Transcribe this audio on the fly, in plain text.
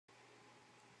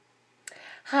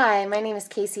Hi, my name is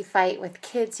Casey Feicht with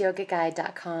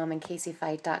KidsYogaGuide.com and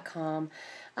CaseyFeicht.com.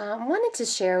 Wanted to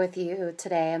share with you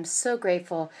today. I'm so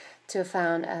grateful to have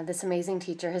found this amazing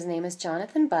teacher. His name is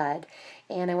JBudd,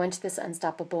 and I went to this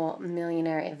Unstoppable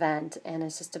Millionaire event, and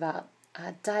it's just about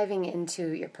diving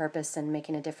into your purpose and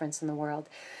making a difference in the world.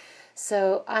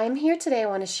 So I'm here today. I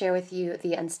want to share with you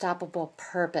the unstoppable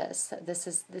purpose.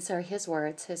 These are his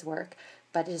words, his work,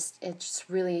 but it just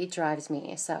really drives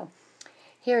me. So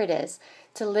here it is.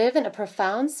 To live in a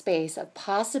profound space of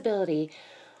possibility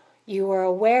you were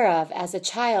aware of as a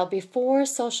child before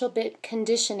social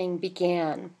conditioning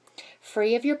began.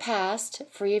 Free of your past,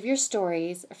 free of your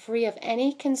stories, free of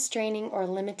any constraining or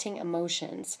limiting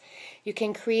emotions. You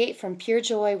can create from pure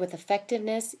joy with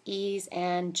effectiveness, ease,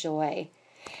 and joy.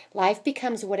 Life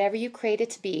becomes whatever you create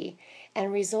it to be,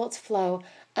 and results flow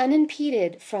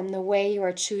unimpeded from the way you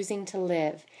are choosing to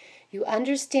live. You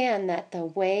understand that the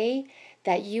way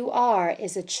that you are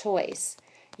is a choice.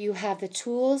 You have the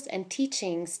tools and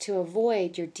teachings to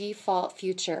avoid your default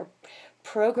future,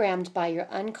 programmed by your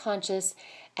unconscious,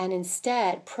 and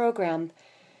instead program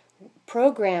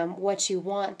what you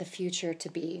want the future to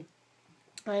be.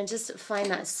 I just find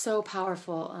that so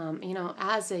powerful.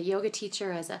 As a yoga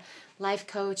teacher, as a life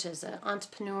coach, as an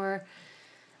entrepreneur,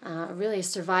 really a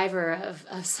survivor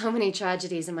of so many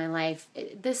tragedies in my life.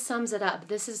 This sums it up.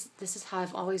 This is how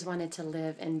I've always wanted to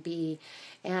live and be.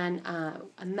 And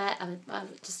I met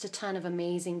just a ton of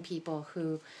amazing people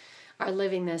who are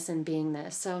living this and being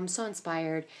this. So I'm so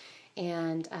inspired.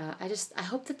 And I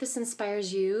hope that this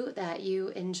inspires you, that you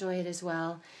enjoy it as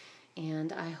well.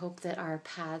 And I hope that our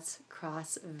paths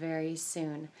cross very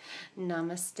soon.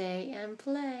 Namaste and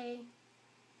play.